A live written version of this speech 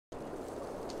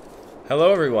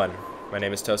Hello everyone, my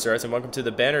name is Toaster Arts and welcome to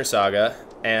the Banner Saga,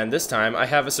 and this time I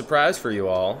have a surprise for you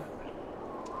all.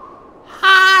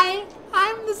 Hi,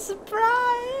 I'm the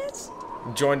surprise.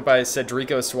 Joined by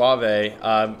Cedrico Suave.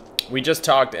 We just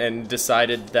talked and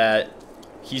decided that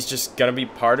he's just gonna be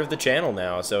part of the channel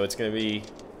now, so it's gonna be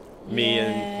me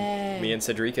and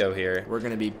Cedrico here. We're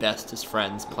gonna be bestest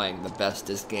friends playing the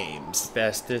bestest games.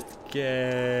 Bestest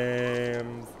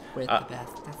games. With the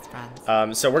bestest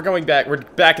friends. So we're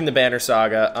back in the Banner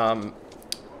Saga.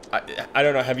 I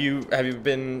don't know, have you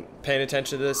been paying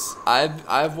attention to this?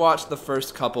 I've watched the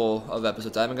first couple of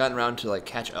episodes. I haven't gotten around to like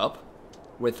catch up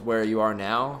with where you are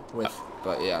now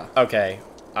but yeah. Okay.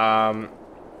 All I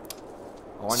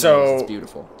know So is it's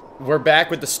beautiful. we're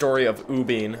back with the story of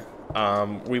Ubin.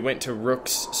 We went to Rook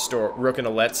and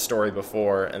Alet's story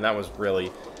before, and that was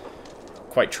really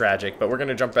quite tragic, but we're going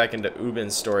to jump back into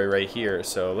Ubin's story right here.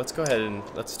 So let's go ahead and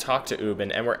let's talk to Ubin,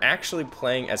 and we're actually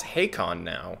playing as Hakon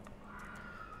now.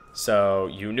 So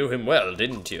you knew him well,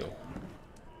 didn't you?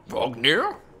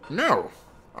 Vognir? No.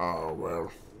 Oh,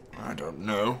 well, I don't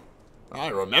know. I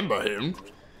remember him.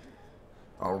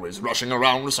 Always rushing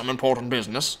around with some important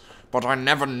business, but I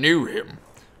never knew him.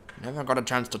 Never got a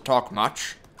chance to talk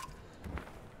much.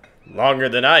 Longer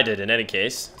than I did, in any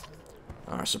case.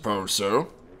 I suppose so.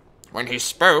 When he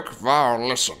spoke, Varl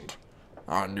listened.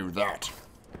 I knew that.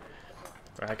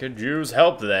 I could use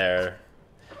help there.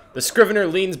 The Scrivener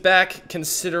leans back,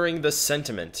 considering the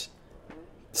sentiment.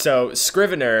 So,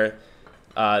 Scrivener,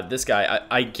 this guy,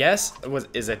 I guess,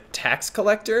 is a tax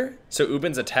collector? So,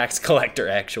 Ubin's a tax collector,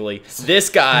 actually. This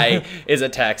guy is a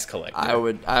tax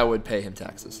collector. I would pay him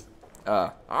taxes.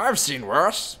 I've seen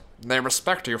worse. They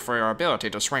respect you for your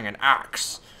ability to swing an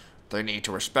axe. They need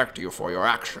to respect you for your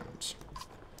actions.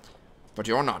 But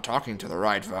you're not talking to the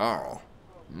right Varl.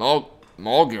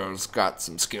 Morgir's got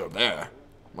some skill there.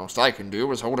 Most I can do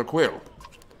is hold a quill.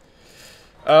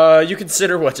 You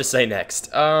consider what to say next.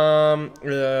 What are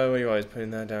you always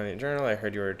putting that down in your journal? I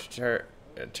heard you were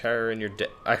terror in your day.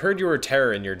 I heard you were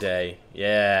terror in your day.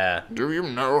 Yeah. Do you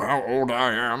know how old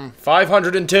I am?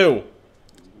 502.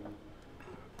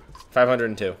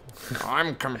 502.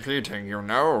 I'm competing, you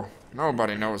know.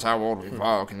 Nobody knows how old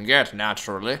Varl can get,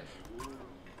 naturally.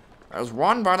 There's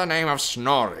one by the name of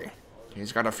Snorri.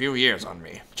 He's got a few years on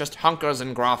me. Just hunkers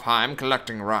in Grafheim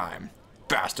collecting rhyme.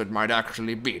 Bastard might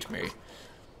actually beat me.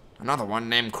 Another one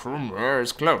named Krumr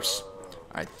is close,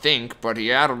 I think, but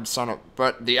the addled son of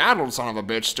a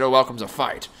bitch still welcomes a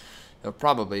fight. He'll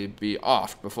probably be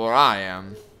off before I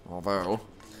am, although...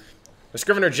 The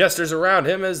Scrivener gestures around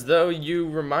him as though you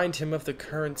remind him of the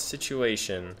current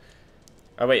situation.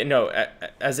 Oh, wait, no,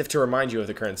 as if to remind you of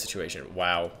the current situation.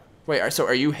 Wow. Wait, so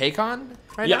are you Hakon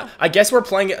right now? Yeah, I guess we're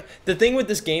playing it. The thing with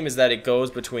this game is that it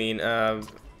goes between, like,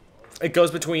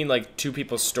 two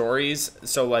people's stories.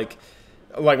 So, like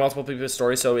multiple people's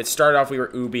stories. So it started off we were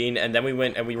Ubin, and then we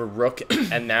went and we were Rook,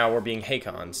 and now we're being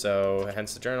Hakon. So,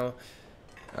 hence the journal.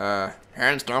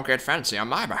 Hands don't get fancy on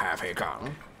my behalf,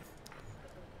 Hakon.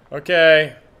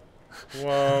 Okay.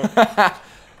 Well,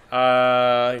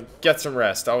 get some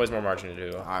rest. Always more marching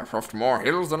to do. I've hoofed more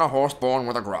hills than a horse born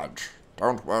with a grudge.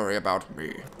 Don't worry about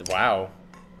me. Wow.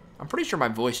 I'm pretty sure my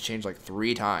voice changed like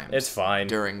 3 times. It's fine.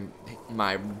 During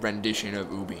my rendition of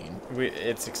Ubin.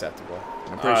 It's acceptable.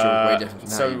 I'm pretty sure it was way different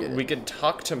from how you did we it. could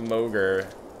talk to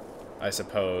Moger, I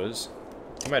suppose.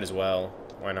 You might as well.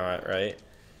 Why not, right?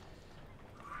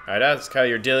 I'd ask how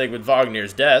you're dealing with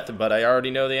Vognir's death, but I already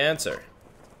know the answer.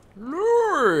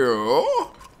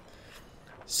 No.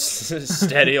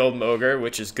 Steady old Moger,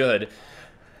 which is good.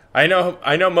 I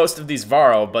know most of these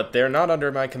Varl, but they're not under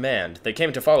my command. They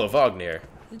came to follow Vognir.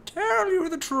 To tell you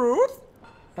the truth,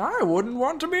 I wouldn't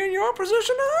want to be in your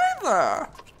position either.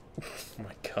 Oh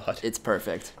my god. It's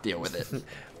perfect. Deal with it.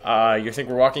 You think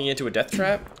we're walking into a death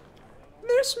trap?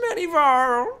 This many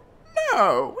Varl?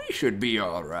 No, we should be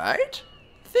alright.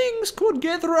 Things could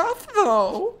get rough,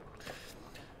 though.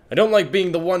 I don't like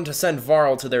being the one to send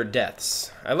Varl to their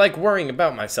deaths. I like worrying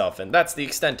about myself, and that's the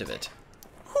extent of it.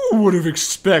 Who would have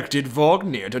expected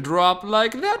Vognir to drop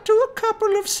like that to a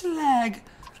couple of slag?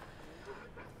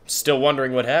 Still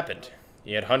wondering what happened.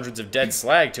 He had hundreds of dead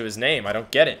slag to his name. I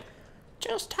don't get it.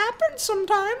 Just happens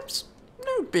sometimes.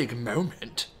 No big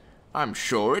moment. I'm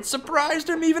sure it surprised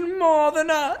him even more than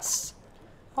us.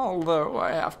 Although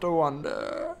I have to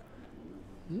wonder...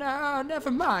 Nah,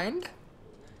 never mind.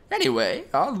 Anyway,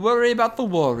 I'll worry about the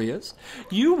warriors.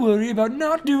 You worry about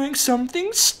not doing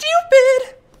something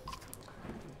stupid!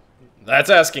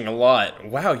 That's asking a lot.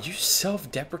 Wow, you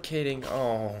self-deprecating.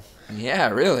 Oh. Yeah,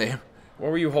 really. What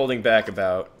were you holding back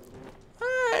about?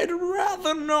 I I'd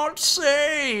rather not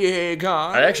say,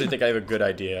 Hagar. I actually think I have a good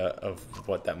idea of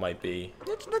what that might be.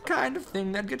 It's the kind of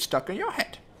thing that gets stuck in your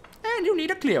head. And you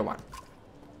need a clear one.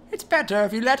 It's better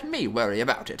if you let me worry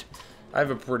about it. I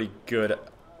have a pretty good...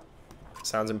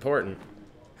 Sounds important.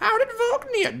 How did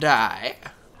Volknir die?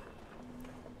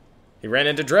 He ran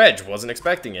into Dredge. Wasn't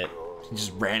expecting it. He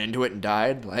just ran into it and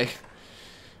died, like...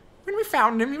 When we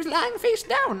found him, he was lying face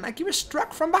down, like he was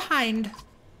struck from behind.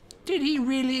 Did he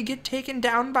really get taken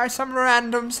down by some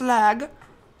random slag?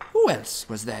 Who else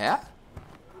was there?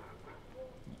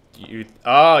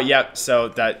 Oh, yeah.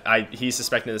 So he's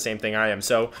suspecting the same thing I am.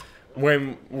 So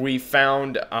when we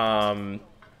found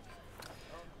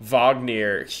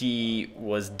Vognir, he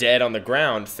was dead on the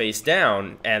ground, face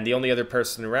down, and the only other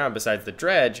person around besides the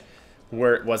Dredge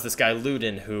was this guy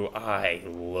Ludin, who I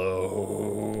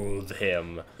loathe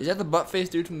him. Is that the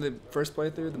butt-faced dude from the first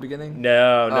playthrough, the beginning?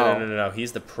 No.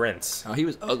 He's the prince. Oh, he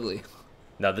was ugly.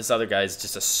 No, this other guy's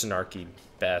just a snarky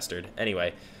bastard.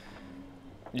 Anyway.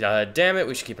 Damn it,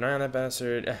 we should keep an eye on that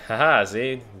bastard. Haha,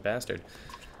 see? Bastard.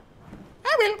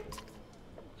 I will.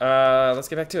 Let's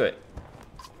get back to it.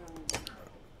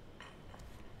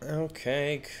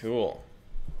 Okay, cool.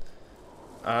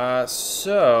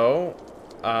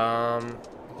 We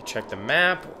could check the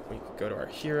map. We could go to our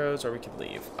heroes, or we could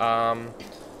leave. Is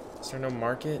there no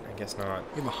market? I guess not.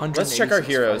 We have Let's check our 186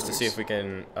 heroes to fighters. see if we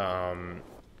can,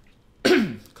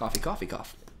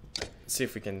 Cough. see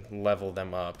if we can level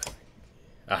them up.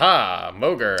 Aha!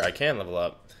 Mogre, I can level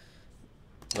up.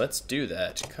 Let's do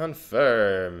that.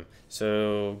 Confirm.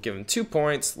 So, give him 2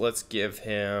 points. Let's give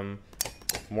him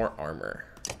more armor.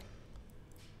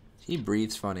 He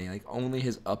breathes funny, like only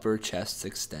his upper chest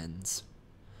extends.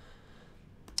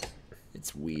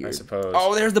 It's weird. I suppose.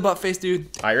 Oh, there's the butt-faced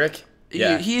dude. Eirik?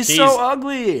 Yeah. He's so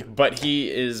ugly. But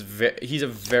he's a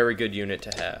very good unit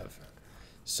to have.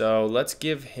 So, let's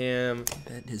give him...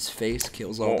 Bet his face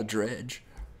kills all the Dredge.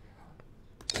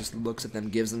 Just looks at them,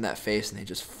 gives them that face, and they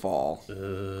just fall.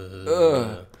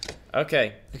 Ugh.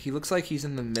 Okay. Like, he looks like he's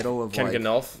in the middle of Can like...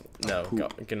 Ganulf? No,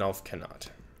 poop. Ganulf cannot.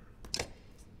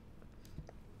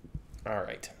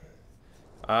 Alright.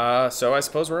 So I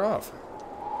suppose we're off.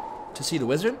 To see the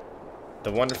wizard?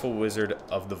 The wonderful wizard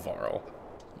of the Varl.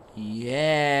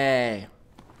 Yay.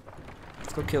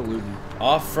 Let's go kill Ludin.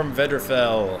 Off from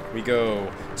Vedrfell we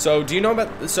go. So do you know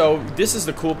about... So this is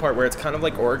the cool part where it's kind of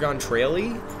like Oregon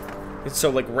Trail-y.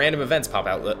 So like random events pop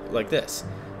out like this.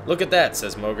 Look at that,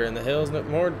 says Mogre in the hills. No,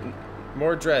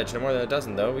 more Dredge. No more than a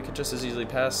dozen though. We could just as easily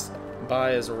pass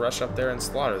by as rush up there and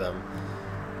slaughter them.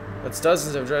 That's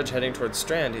dozens of Dredge heading towards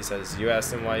Strand, he says. You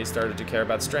asked him why he started to care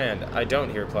about Strand. I don't,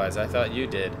 he replies. I thought you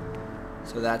did.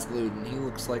 So that's Ludin. He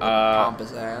looks like a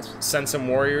pompous ass. Send some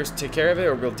warriors to take care of it,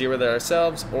 or we'll deal with it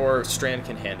ourselves, or Strand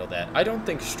can handle that. I don't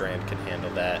think Strand can handle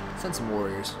that. Send some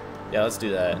warriors. Yeah, let's do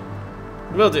that.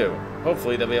 Will do.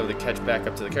 Hopefully they'll be able to catch back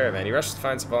up to the caravan. He rushes to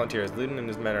find some volunteers. Ludin and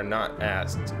his men are not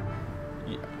asked.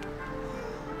 You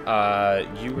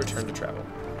return to travel.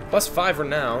 +5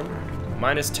 renown,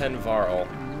 -10 Varl.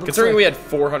 Considering we had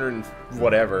 400 and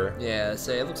whatever. Yeah,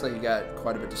 say it looks like you got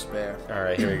quite a bit to spare.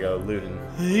 Alright, here we go. Ludin.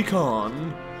 Hey,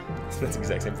 Con. That's the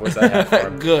exact same voice I have for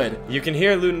him. Good. You can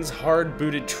hear Ludin's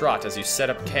hard-booted trot as you set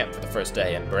up camp for the first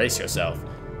day and brace yourself.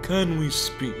 Can we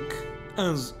speak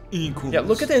as equals? Yeah,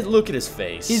 look at that. Look at his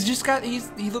face. He's just got.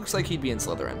 He looks like he'd be in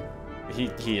Slytherin.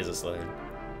 He is a Slytherin.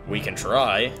 We can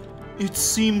try. It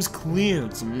seems clear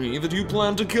to me that you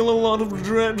plan to kill a lot of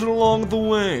Dredge along the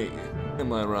way.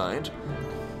 Am I right?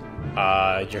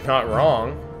 You're not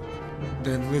wrong.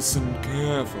 Then listen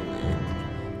carefully.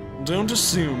 Don't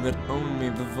assume that only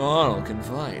the Varl can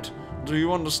fight. Do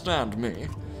you understand me?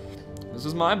 This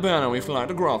is my banner we fly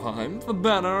to Grofheim, the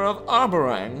banner of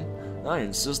Arborang. I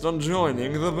insist on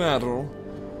joining the battle.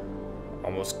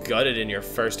 Almost gutted in your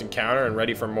first encounter and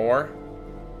ready for more?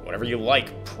 Whatever you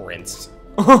like, Prince.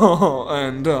 Oh,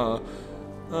 and,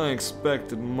 I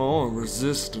expected more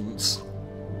resistance.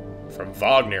 From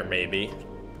Wagner, maybe.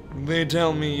 They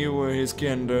tell me you were his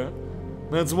kender.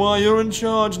 That's why you're in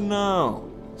charge now.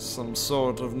 Some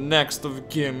sort of next of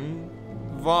kin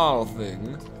Varl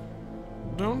thing.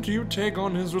 Don't you take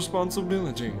on his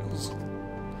responsibilities.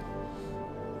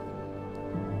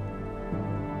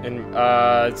 And,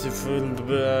 why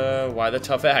the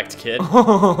tough act, kid?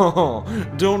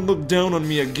 Don't look down on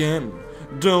me again.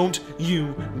 Don't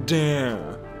you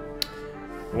dare.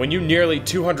 When you're nearly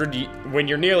 200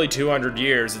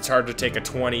 years, it's hard to take a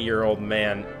 20-year-old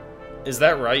man. Is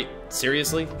that right?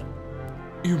 Seriously?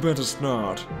 You better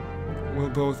start. We'll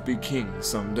both be kings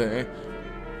someday.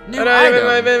 New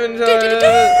item.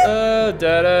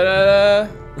 The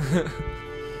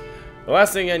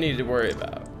last thing I need to worry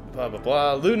about. Blah, blah,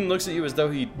 blah. Ludin looks at you as though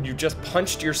you just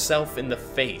punched yourself in the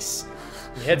face.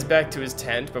 He heads back to his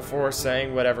tent before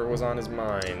saying whatever was on his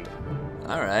mind.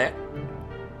 Alright.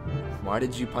 Why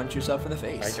did you punch yourself in the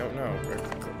face? I don't know.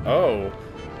 Oh,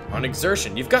 on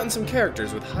exertion. You've gotten some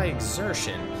characters with high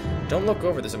exertion. Don't look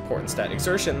over this important stat.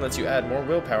 Exertion lets you add more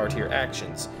willpower to your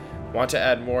actions. Want to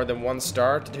add more than 1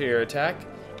 star to your attack?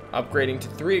 Upgrading to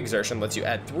 3 exertion lets you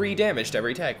add 3 damage to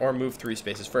every attack, or move 3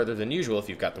 spaces further than usual if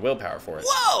you've got the willpower for it.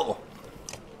 Whoa!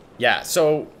 Yeah,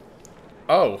 so...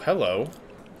 Oh, hello.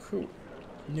 Who?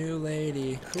 New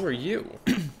lady. Who are you?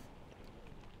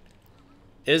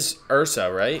 Is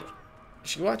Ursa, right?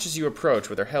 She watches you approach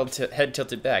with her head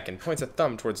tilted back and points a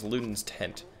thumb towards Ludin's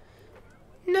tent.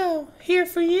 No, here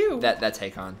for you. That's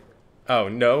Hakon. Oh,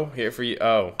 no, here for you.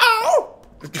 Oh. Ow!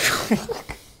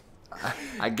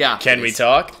 I got Can this. we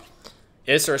talk?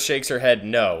 Isra shakes her head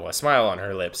no, a smile on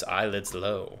her lips, eyelids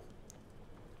low.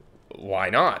 Why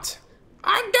not?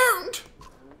 I don't.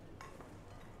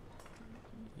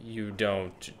 You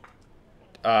don't.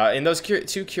 In those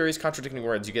 2 curious contradicting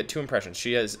words, you get 2 impressions.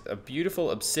 She has a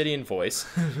beautiful obsidian voice.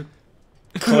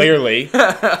 Clearly.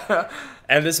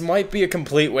 And this might be a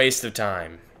complete waste of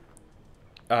time.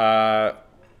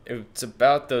 It's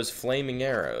about those flaming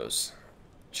arrows.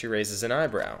 She raises an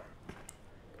eyebrow.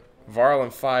 Varl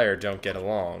and Fire don't get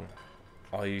along.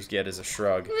 All you get is a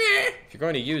shrug. If you're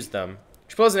going to use them...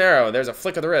 She pulls an arrow, there's a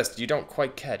flick of the wrist you don't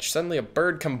quite catch. Suddenly a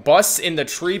bird combusts in the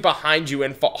tree behind you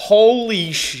and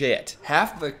holy shit.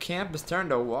 Half the camp is turned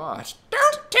to wash.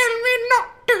 Don't tell me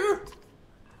not to.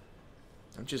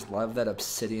 Don't you just love that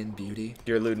obsidian beauty?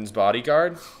 You're Ludin's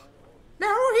bodyguard?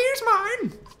 No, he's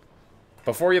mine.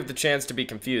 Before you have the chance to be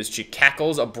confused, she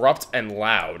cackles abrupt and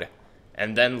loud,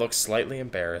 and then looks slightly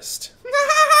embarrassed.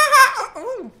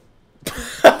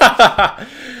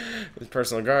 His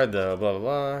personal guard, though, blah, blah,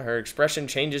 blah. Her expression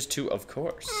changes to, of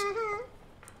course.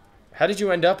 How did you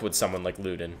end up with someone like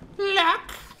Ludin?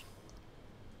 Luck.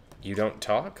 You don't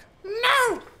talk?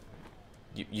 No,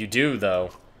 You do,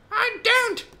 though. I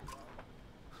don't.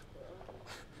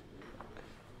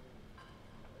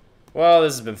 Well,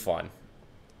 this has been fun.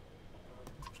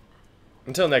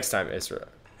 Until next time, Ursa,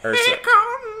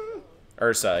 Hakon.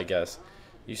 I guess.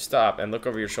 You stop and look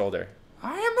over your shoulder.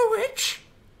 I am a witch,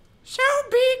 so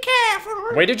be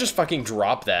careful. Way to just fucking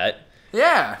drop that.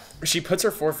 Yeah. She puts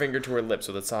her forefinger to her lips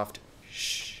with a soft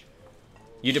shh.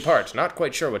 You depart, not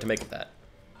quite sure what to make of that.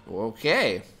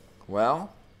 Okay.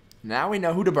 Well, now we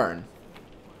know who to burn.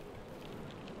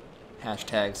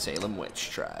 Hashtag Salem Witch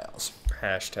Trials.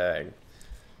 Hashtag.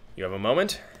 You have a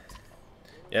moment?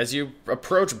 As you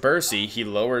approach Bercy, he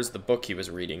lowers the book he was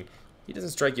reading. He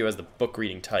doesn't strike you as the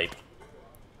book-reading type.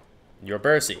 You're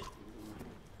Bercy.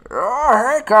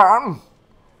 Oh, Hakon.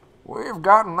 We've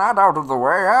gotten that out of the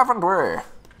way, haven't we?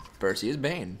 Bercy is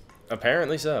Bane.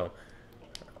 Apparently so.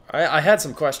 I had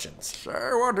some questions. Say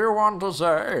what you want to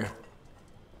say.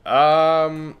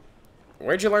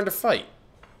 Where'd you learn to fight?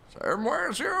 Same way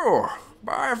as you.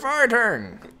 By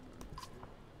fighting.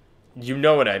 You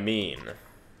know what I mean.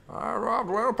 I robbed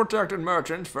well-protected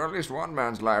merchants for at least one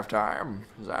man's lifetime.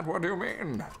 Is that what you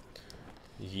mean?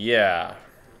 Yeah.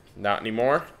 Not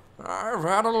anymore? I've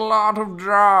had a lot of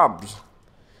jobs.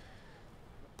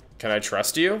 Can I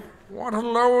trust you? What a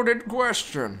loaded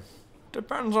question.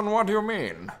 Depends on what you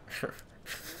mean.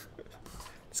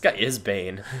 This guy is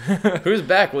Bane. Whose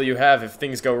back will you have if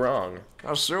things go wrong?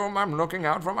 Assume I'm looking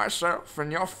out for myself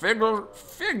and you'll figure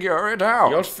it out.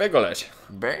 You'll figure it.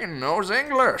 Bane knows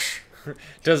English.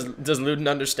 Does Ludin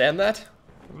understand that?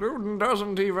 Ludin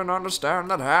doesn't even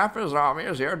understand that half his army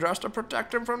is here just to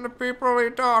protect him from the people he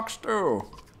talks to.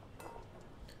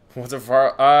 What's a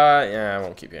far... yeah, I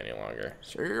won't keep you any longer.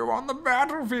 See you on the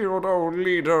battlefield, old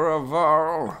leader of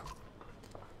Varl.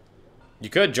 You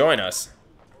could join us.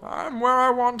 I'm where I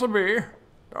want to be.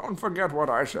 Don't forget what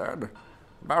I said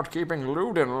about keeping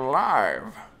Ludin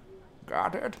alive.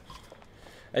 Got it?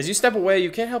 As you step away,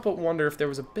 you can't help but wonder if there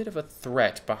was a bit of a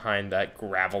threat behind that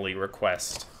gravelly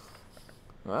request.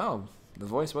 Well, the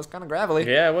voice was kind of gravelly.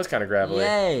 Yeah, it was kind of gravelly.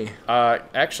 Yay.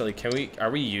 Actually,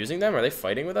 are we using them? Are they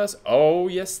fighting with us? Oh,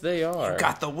 yes, they are.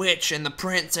 Got the witch and the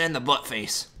prince and the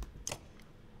buttface.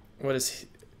 What is he?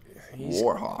 He's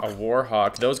Warhawk. A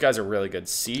Warhawk. Those guys are really good.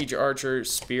 Siege Archer,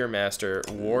 Spearmaster,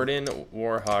 Warden,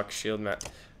 Warhawk, Shieldmaster.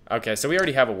 Okay, so we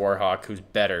already have a Warhawk who's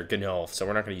better, Gnolf, so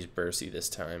we're not going to use Bercy this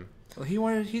time. Well,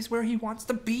 he's where he wants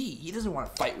to be. He doesn't want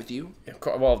to fight with you.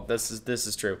 Well, this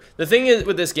is true. The thing is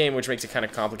with this game, which makes it kind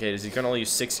of complicated, is you can only use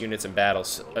 6 units in battle,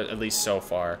 at least so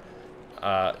far.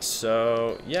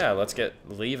 So yeah, let's get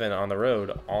leaving on the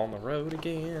road. On the road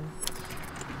again.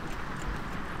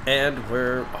 And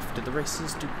we're off to the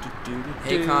races.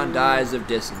 Hakon dies of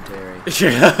dysentery.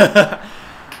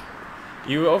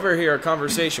 You overhear a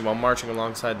conversation while marching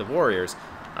alongside the warriors.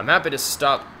 I'm happy to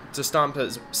stomp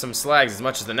some slags as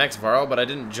much as the next Varl, but I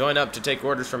didn't join up to take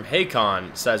orders from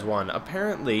Hakon, says one.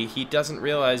 Apparently, he doesn't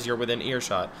realize you're within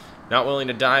earshot. Not willing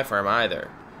to die for him either.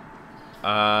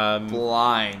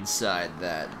 Blindside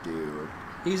that dude.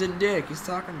 He's a dick. He's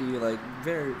talking to you like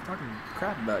talking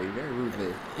crap about you very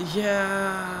rudely.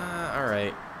 Yeah,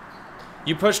 alright.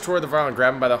 You push toward the Varl and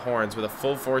grab him by the horns. With a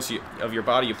full force of your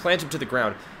body, you plant him to the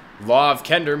ground. Law of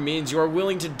Kender means you are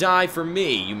willing to die for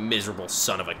me, you miserable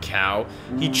son of a cow.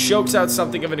 He chokes out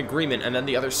something of an agreement, and then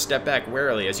the others step back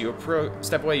warily. As you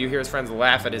step away, you hear his friends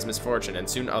laugh at his misfortune, and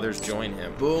soon others join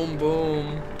him. Boom,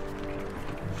 boom.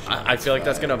 I feel like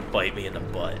that's gonna bite me in the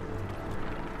butt.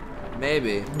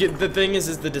 Maybe. The thing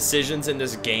is the decisions in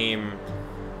this game,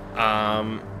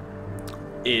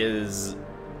 is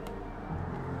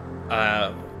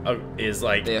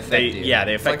like they affect you. Yeah,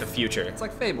 they affect like, the future. It's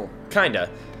like Fable. Kinda.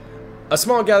 A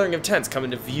small gathering of tents come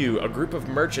into view, a group of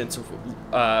merchants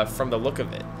from the look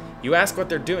of it. You ask what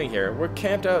they're doing here. We were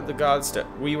camped out at the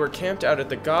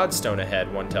Godstone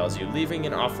ahead, one tells you, leaving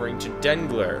an offering to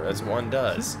Dengler, as one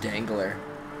does. Dangler.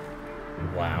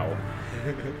 Wow.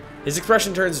 His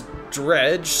expression turns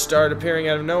Dredge, started appearing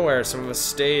out of nowhere. Some of us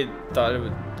stayed, thought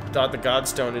the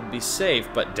Godstone would be safe,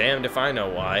 but damned if I know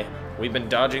why. We've been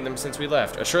dodging them since we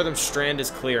left. Assure them Strand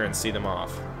is clear and see them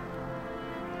off.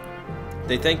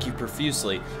 They thank you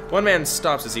profusely. One man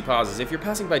stops as he pauses. If you're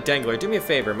passing by Dengler, do me a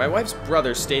favor. My wife's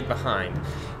brother stayed behind.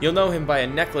 You'll know him by a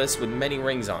necklace with many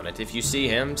rings on it. If you see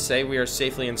him, say we are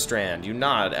safely in Strand. You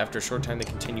nod. After a short time, they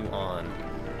continue on.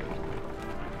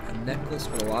 A necklace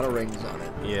with a lot of rings on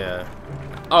it. Yeah.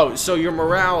 Oh, so your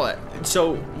morale...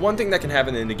 So, one thing that can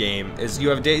happen in the game is you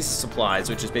have days supplies,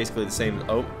 which is basically the same...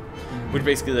 Oh. Which is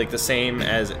basically like the same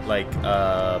as, like,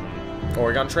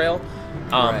 Oregon Trail.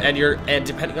 Right. And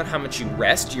depending on how much you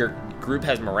rest, your group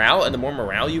has morale, and the more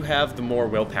morale you have, the more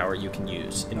willpower you can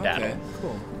use in battle. Okay,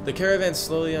 cool. The caravan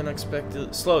slows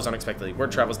unexpectedly.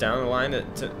 Word travels down the line, and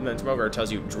Smogar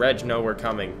tells you, Dredge know we're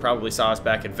coming. Probably saw us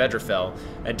back at Vedrefell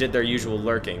and did their usual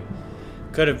lurking.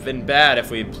 Could have been bad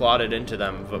if we had plotted into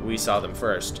them, but we saw them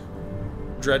first.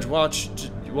 Dredge watch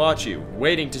you,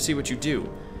 waiting to see what you do.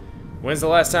 When's the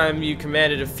last time you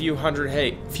commanded a few hundred,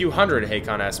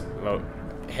 Hakon asked.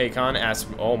 Hakon asked,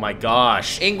 oh my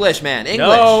gosh. English, man,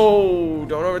 English. No,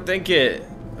 don't overthink it.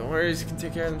 The warriors can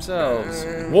take care of themselves.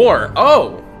 War.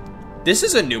 Oh, this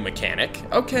is a new mechanic.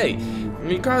 Okay. When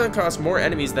you cost more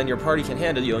enemies than your party can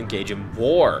handle, you'll engage in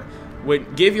war.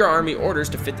 Give your army orders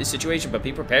to fit the situation, but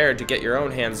be prepared to get your own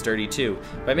hands dirty too.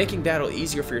 By making battle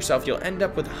easier for yourself, you'll end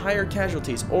up with higher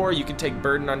casualties, or you can take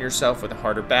burden on yourself with a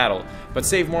harder battle, but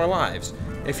save more lives.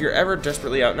 If you're ever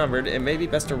desperately outnumbered, it may be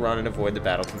best to run and avoid the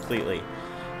battle completely.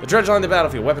 The Dredge line the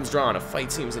battlefield, weapons drawn, a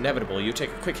fight seems inevitable. You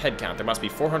take a quick head count. There must be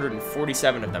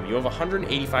 447 of them. You have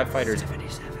 185 fighters.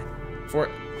 77.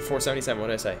 477, what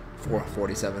did I say?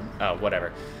 447. Oh,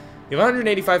 whatever. You have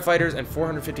 185 fighters and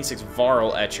 456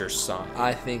 Varl at your side.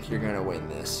 I think you're gonna win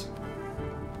this.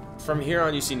 From here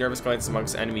on, you see nervous glances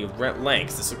amongst enemy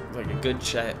ranks. This looks like a good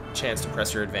chance to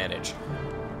press your advantage.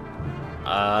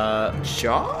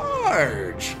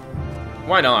 Charge!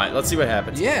 Why not? Let's see what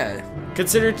happens. Yeah.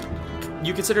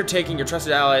 You consider taking your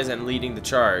trusted allies and leading the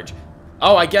charge.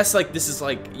 Oh, I guess like this is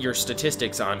like your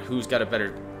statistics on who's got a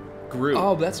better group.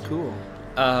 Oh, that's cool.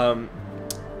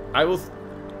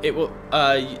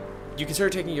 You consider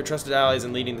taking your trusted allies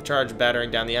and leading the charge and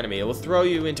battering down the enemy. It will throw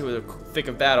you into a thick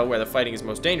of battle where the fighting is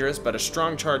most dangerous, but a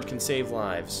strong charge can save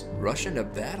lives. Rush into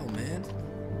battle, man.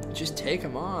 Just take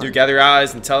them on. You gather your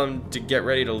allies and tell them to get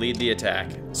ready to lead the attack.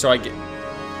 So I get...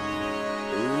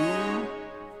 Ooh.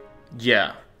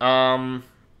 Yeah.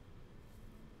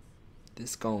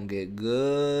 This gonna get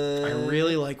good. I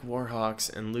really like Warhawks,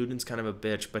 and Ludin's kind of a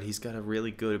bitch, but he's got a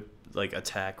really good, like,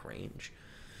 attack range.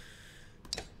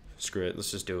 Screw it, let's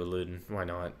just do it, Ludin. Why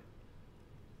not?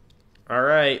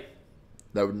 Alright.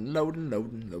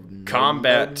 Loading.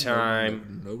 Combat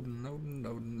time.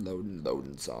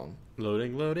 Loading song.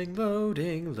 Loading.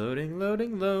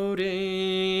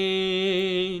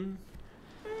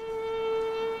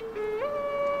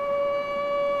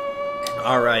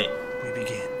 Alright.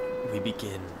 We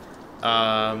begin.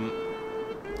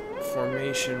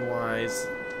 Formation-wise,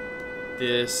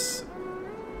 this...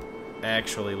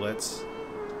 Actually, let's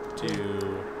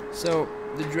do... So,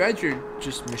 the Dredge are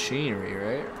just machinery,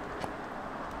 right?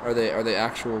 Are they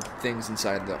actual things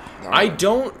inside the I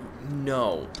don't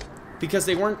know. Because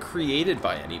they weren't created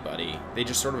by anybody. They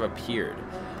just sort of appeared.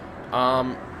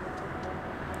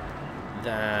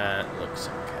 That looks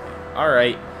okay.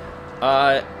 Alright.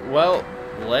 Well,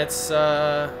 let's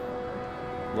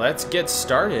get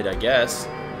started, I guess.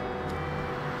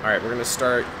 Alright, we're gonna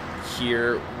start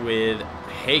here with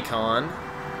Hakon.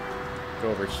 Go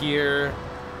over here.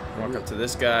 Walk up to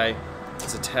this guy.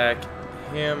 Let's attack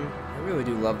him. I really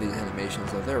do love these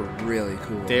animations, though. They're really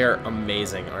cool. They're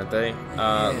amazing, aren't they?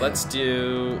 Yeah. Let's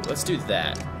do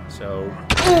that. So,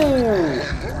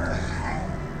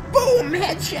 boom,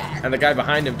 headshot. and the guy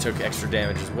behind him took extra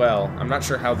damage as well. I'm not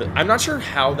sure how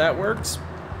that works,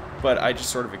 but I just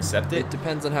sort of accept it. It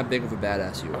depends on how big of a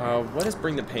badass you are. What does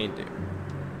bring the pain do?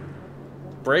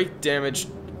 Break damage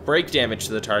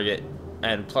to the target,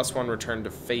 and +1 return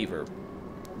to favor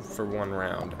for 1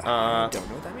 round. I don't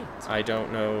know what that means. I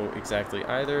don't know exactly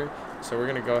either. So we're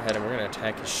gonna go ahead and we're gonna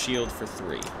attack his shield for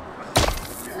 3,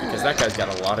 because that guy's got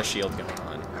a lot of shield going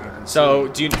on. So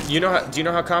do you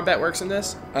know how combat works in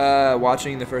this?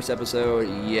 Watching the first episode,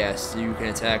 yes, you can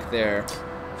attack their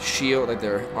shield, like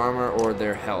their armor or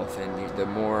their health, and the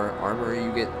more armor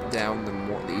you get down, the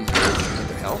easier it is to get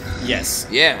their health. Yes.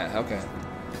 Yeah. Okay.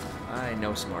 I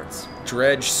know smarts.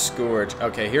 Dredge Scourge.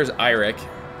 Okay, here's Eirik,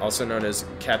 also known as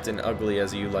Captain Ugly,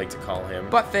 as you like to call him.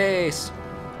 Butt face.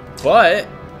 But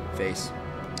Face.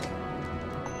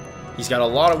 he's got a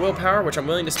lot of willpower, which I'm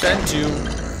willing to spend to.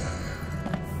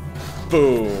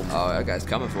 Boom. Oh, that guy's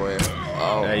coming for you.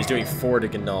 Oh. He's doing 4 to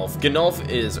Gnolf. Gnolf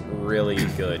is really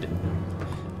good.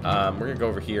 We're gonna go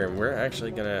over here, and we're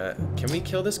actually gonna. Can we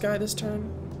kill this guy this turn?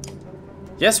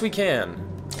 Yes, we can.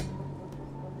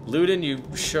 Ludin, you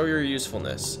show your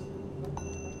usefulness.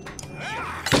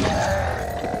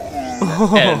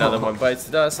 And another one bites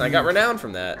the dust, and I got renowned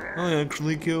from that. I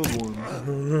actually killed one.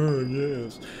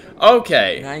 Yes.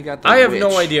 Okay. Now you got the I have no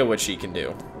witch. idea what she can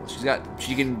do.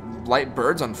 She can light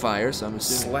birds on fire, so I'm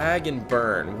assuming. Slag and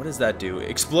burn. What does that do?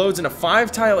 Explodes in a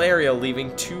 5-tile area,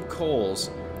 leaving 2 coals.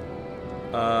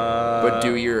 But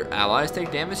do your allies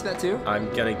take damage to that too?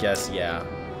 I'm gonna guess yeah.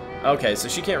 Okay, so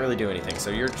she can't really do anything,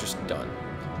 so you're just done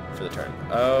for the turn.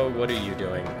 Oh, what are you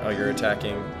doing? Oh, you're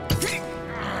attacking.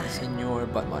 Senor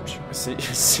butt munch.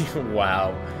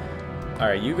 Wow.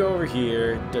 Alright, you go over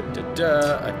here.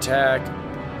 Attack.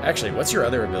 Actually, what's your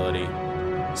other ability?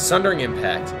 Sundering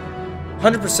Impact.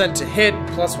 100% to hit,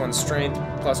 +1 strength,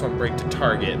 +1 break to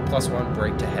target, +1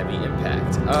 break to heavy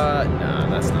impact. Nah,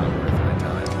 that's not worth my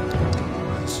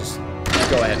time. Let's just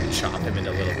go ahead and chop him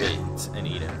into little bits and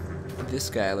eat him. This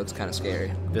guy looks kind of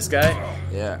scary. This guy?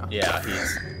 Yeah. Yeah,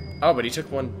 he's... Oh, but he took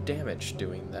 1 damage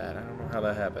doing that. I don't know how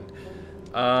that happened.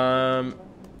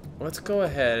 Let's go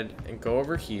ahead and go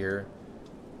over here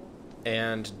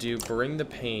and do Bring the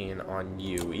Pain on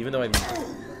you, even though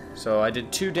So I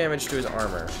did 2 damage to his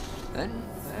armor. That didn't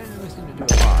really seem to do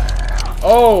a lot.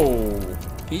 Oh!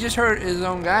 He just hurt his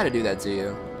own guy to do that to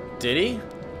you. Did he?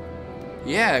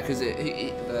 Yeah, because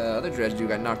the other Dredge dude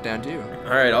got knocked down too.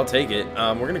 Alright, I'll take it.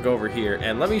 We're gonna go over here,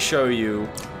 and let me show you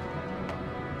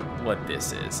what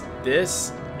this is.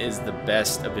 This is the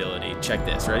best ability. Check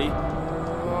this. Ready?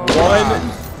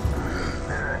 1,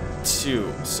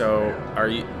 2. So, are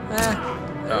you...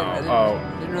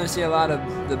 I didn't really see a lot of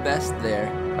the best there.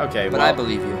 Okay, but well, I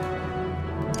believe you.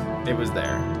 It was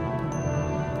there.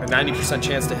 A 90%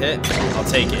 chance to hit. I'll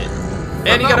take it.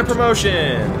 And he got a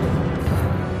promotion!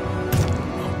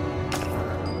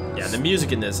 Yeah, the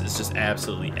music in this is just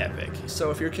absolutely epic.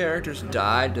 So if your characters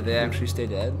die, do they actually stay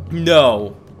dead?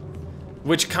 No.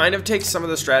 Which kind of takes some of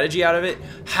the strategy out of it.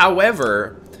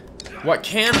 However, what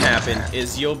can happen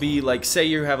is you'll be like, say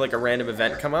you have like a random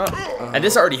event come up, and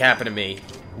this already happened to me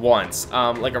once.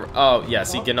 Oh yeah,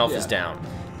 see, Gnolf is down.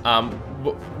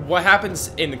 What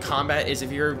happens in the combat is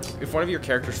if one of your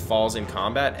characters falls in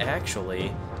combat,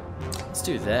 actually, let's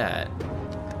do that.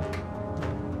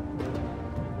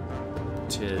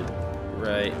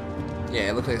 Right. Yeah,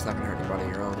 it looks like it's not gonna hurt anybody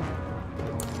of your own.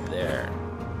 There.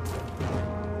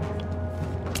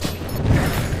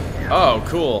 Oh,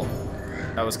 cool.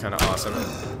 That was kind of awesome.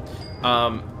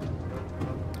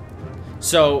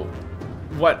 So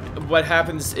what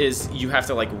happens is you have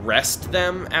to like rest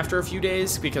them after a few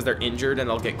days because they're injured and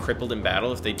they'll get crippled in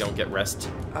battle if they don't get rest.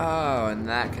 Oh, and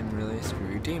that can really screw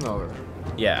your team over.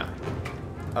 Yeah.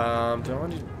 Do I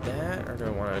want to do that or do I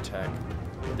want to attack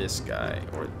this guy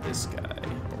or this guy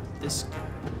or this guy?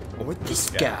 Or this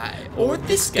guy. Or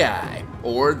this guy.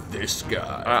 Or this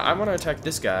guy. I want to attack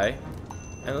this guy.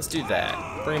 And let's do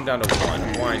that. Bring him down to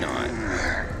 1. Why not?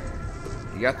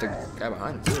 You got the guy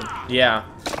behind him, too. Yeah.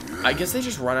 I guess they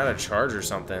just run out of charge or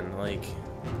something. Like.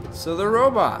 So they're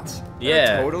robots. Yeah.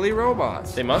 They're totally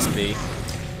robots. They must be.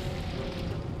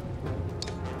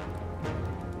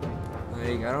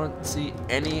 Like, I don't see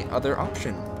any other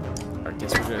option. I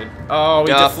guess we're good. Oh,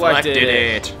 he deflected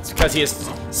it. It's because he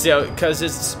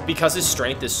has, because his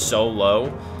strength is so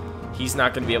low, he's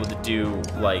not going to be able to do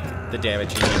like the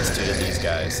damage he needs to these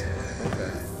guys.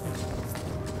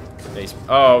 Okay.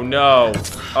 Oh no!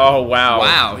 Oh wow!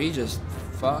 Wow, he just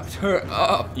fucked her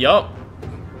up. Yup.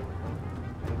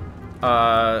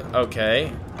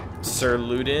 Okay. Sir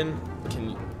Ludin,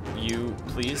 can you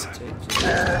please?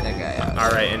 That guy out.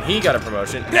 Alright, and he got a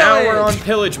promotion. Now we're on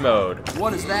pillage mode.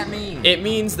 What does that mean? It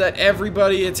means that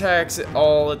everybody attacks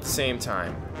all at the same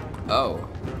time. Oh.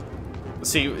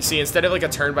 See, instead of like a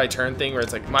turn-by-turn thing where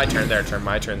it's like my turn, their turn,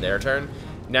 my turn, their turn,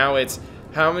 now it's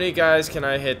how many guys can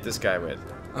I hit this guy with?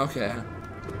 Okay.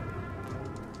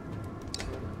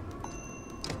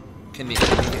 Can you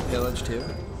get pillaged too?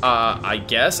 I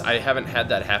guess. I haven't had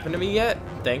that happen to me yet,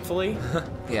 thankfully.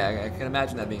 Yeah, I can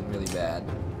imagine that being really bad.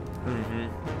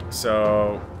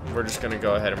 So, we're just gonna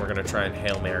go ahead and we're gonna try and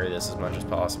Hail Mary this as much as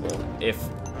possible. If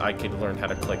I could learn how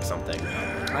to click something.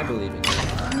 I believe in you.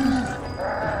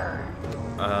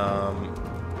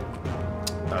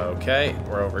 Okay,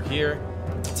 we're over here.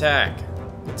 Attack.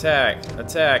 Attack.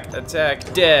 Attack.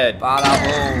 Attack. Dead. Bada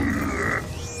boom.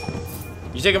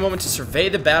 You take a moment to survey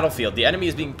the battlefield. The enemy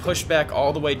is being pushed back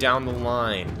all the way down the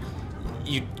line.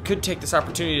 You could take this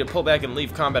opportunity to pull back and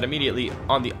leave combat immediately.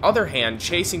 On the other hand,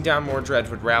 chasing down more Dredge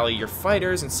would rally your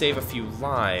fighters and save a few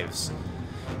lives.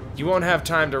 You won't have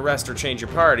time to rest or change your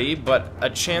party, but a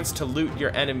chance to loot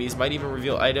your enemies might even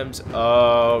reveal items.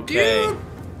 Okay. Dude,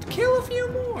 kill a few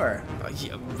more.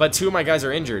 Yeah, but 2 of my guys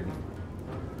are injured.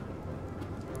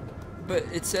 But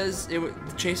it says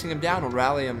chasing them down will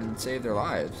rally them and save their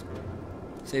lives.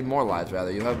 Save more lives,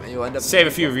 rather. You'll end up Save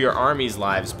a few of your army's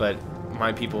lives, but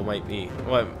my people might be.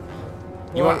 What?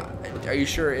 You want? Are you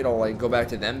sure it'll like go back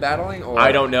to them battling? Or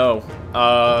I don't know.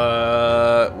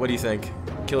 What do you think?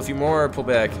 Kill a few more or pull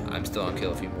back? I'm still on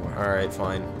kill a few more. All right,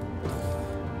 fine.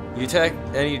 You attack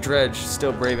any Dredge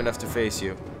still brave enough to face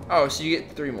you. Oh, so you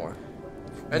get 3 more,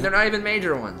 and they're not even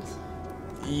major ones.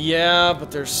 Yeah, but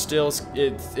there's still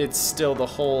it's still the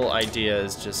whole idea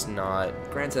is just not.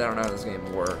 Granted, I don't know how this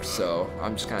game works, so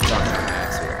I'm just kind of talking about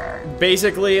max here.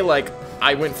 Basically, like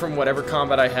I went from whatever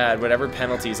combat I had, whatever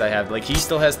penalties I had. Like he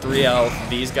still has 3 health.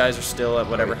 These guys are still at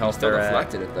whatever health they're at.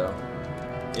 Deflected it though.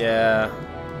 Yeah.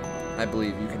 I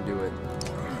believe you can do it.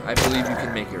 I believe you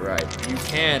can make it right. You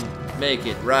can make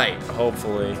it right.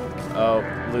 Hopefully. Oh,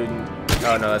 Ludin.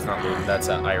 Oh no, that's not Ludin. That's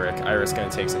Eirik. Eirik's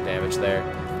gonna take some damage there.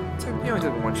 He only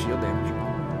took 1 shield damage.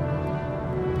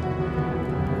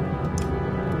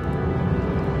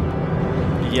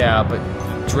 Yeah, but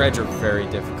Dredge are very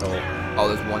difficult. Oh,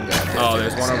 there's one guy. Oh,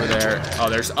 there's one over there. Oh,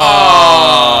 there's. Oh!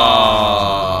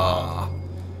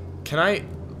 Can I?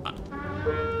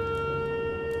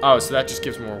 Oh, so that just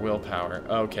gives more willpower.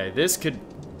 Okay, this could.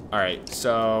 All right,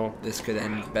 so this could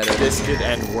end better. This could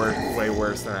end way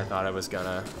worse than I thought it was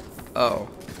gonna. Oh,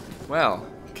 well.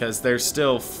 Because there's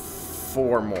still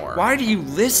 4 more. Why do you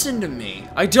listen to me?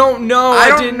 I don't know.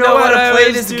 I didn't know how to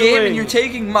play this doing. game, and you're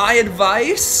taking my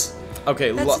advice.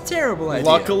 Okay, that's a terrible idea.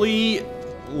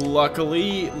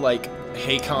 Luckily, like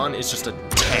Hakon is just a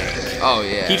tank. Oh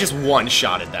yeah. He just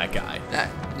one-shotted that guy.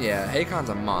 Yeah, Hakon's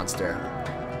a monster.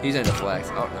 He's gonna deflect.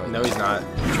 Oh no. No, he's not.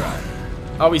 Try.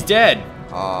 Oh, he's dead.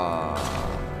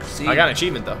 See. I got an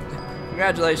achievement though.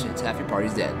 Congratulations, half your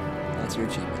party's dead. That's your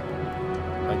achievement.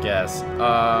 I guess.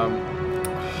 I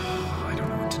don't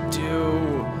know what to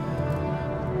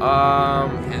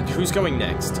do. Who's going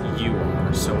next? You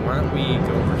are. So why don't we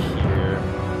go over here?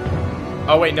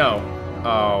 Oh wait, no.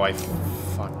 Oh, I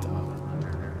fucked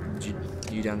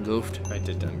up. You done goofed? I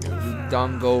did done goof. You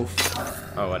done goof.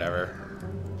 Oh, whatever.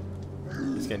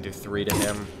 He's gonna do 3 to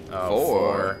him. Oh,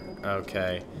 4.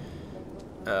 Okay.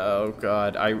 Oh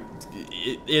god,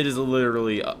 it is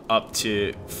literally up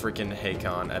to freaking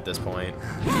Hakon at this point.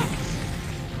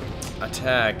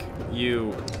 Attack,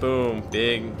 you, boom,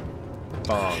 big,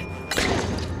 bong.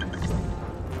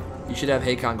 You should have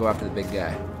Hakon go after the big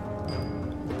guy.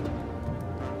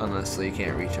 Unless you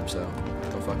can't reach him, so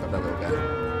don't fuck up that little guy.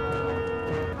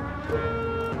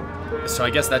 So I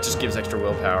guess that just gives extra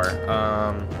willpower.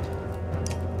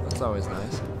 That's always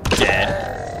nice.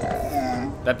 Dead.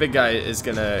 That big guy is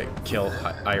gonna kill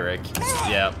Eirik.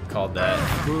 Yeah, called that.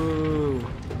 Woo.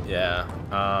 Yeah.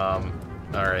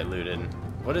 Alright, Ludin.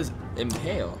 What is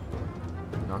Impale?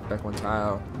 Knock back 1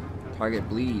 tile. Target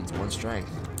bleeds 1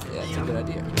 strength. Yeah, that's a good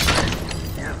idea.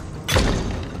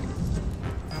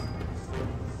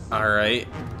 Alright.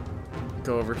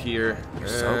 Go over here. You're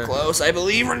so close. I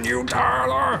believe in you,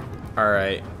 Tyler.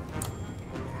 Alright.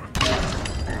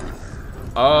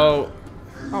 Oh.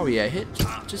 Oh yeah,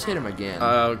 just hit him again.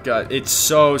 Oh god, it's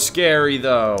so scary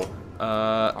though.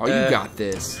 Oh, you got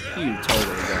this. You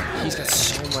totally got this. He's got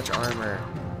so much armor.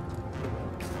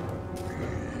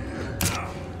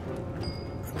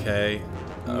 Okay.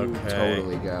 You Okay.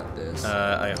 totally got this.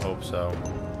 I hope so.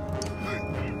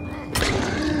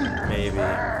 Maybe.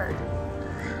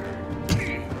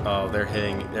 Oh, they're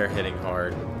hitting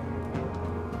hard.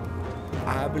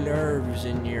 I believes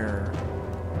in your.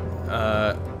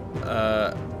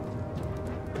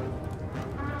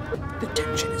 The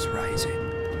tension is rising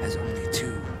as only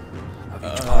two of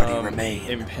each party remain.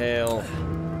 Impale.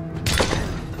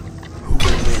 Who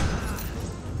will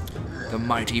win? The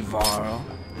mighty Varl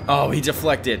Oh, he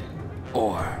deflected.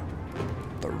 or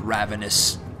the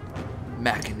ravenous,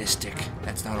 mechanistic,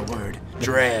 that's not a word,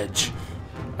 Dredge?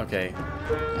 Okay.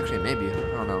 Actually, maybe. I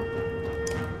don't know.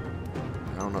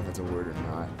 I don't know if that's a word or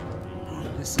not.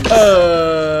 This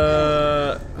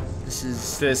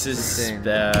is insane.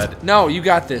 bad. No, you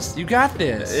got this. You got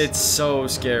this. It's so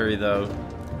scary though.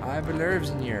 I have nerves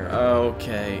in here.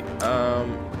 Okay.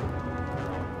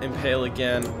 Impale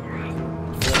again.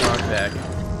 Full knockback.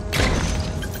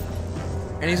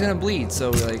 And he's gonna bleed, so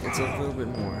like it's a little bit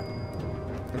more.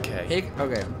 Okay.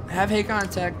 Okay. Have Hakon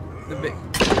attack the big.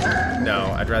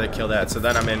 No, I'd rather kill that. So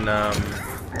then I'm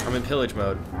in pillage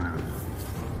mode.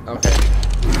 Okay.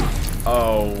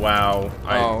 Oh wow.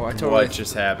 I totally. What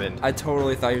just happened? I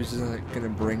totally thought he was just like, gonna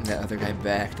bring that other guy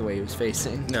back the way he was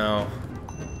facing. No.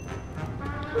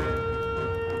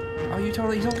 Oh, you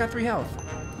don't got 3 health.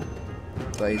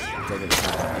 But he's taking the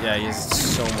time. Yeah, he has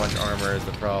so much armor is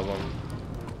the problem.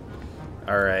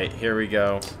 Alright, here we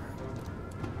go.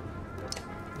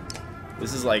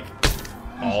 This is like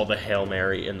all the Hail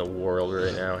Mary in the world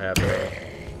right now happening.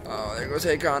 Oh, there goes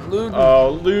Hakon. Luden.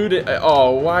 Oh, Luden.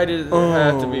 Oh, why did it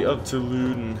have to be up to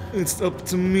Luden? It's up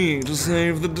to me to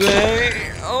save the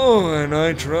day. Oh, and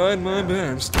I tried my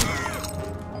best.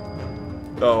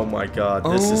 Oh my god,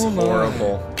 this is Oh my.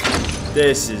 horrible.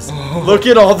 This is... Look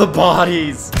at all the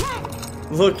bodies!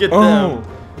 Look at them!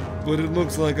 But it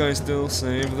looks like I still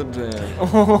saved the day.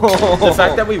 The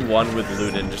fact that we won with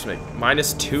Luden just make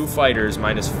 -2 fighters,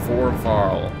 -4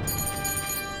 Varl.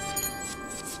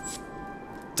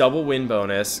 Double win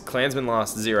bonus. Clansmen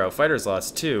lost 0. Fighters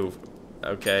lost 2.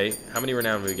 Okay. How many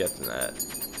renown did we get from that?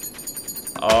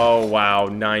 Oh, wow.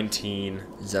 19.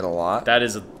 Is that a lot? That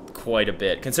is quite a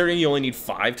bit. Considering you only need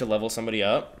 5 to level somebody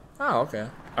up. Oh, okay.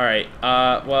 Alright.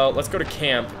 Well, let's go to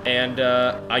camp. And,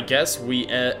 I guess we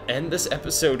end this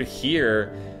episode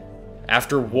here.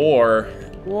 After war.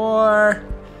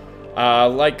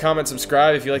 Like, comment,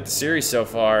 subscribe if you like the series so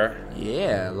far.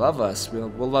 Yeah, love us.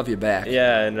 We'll love you back.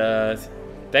 Yeah, and,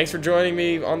 thanks for joining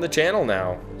me on the channel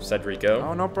now, Cedrico.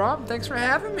 Oh, no problem. Thanks for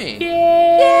having me.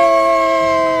 Yay!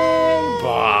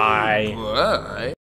 Bye. Bye.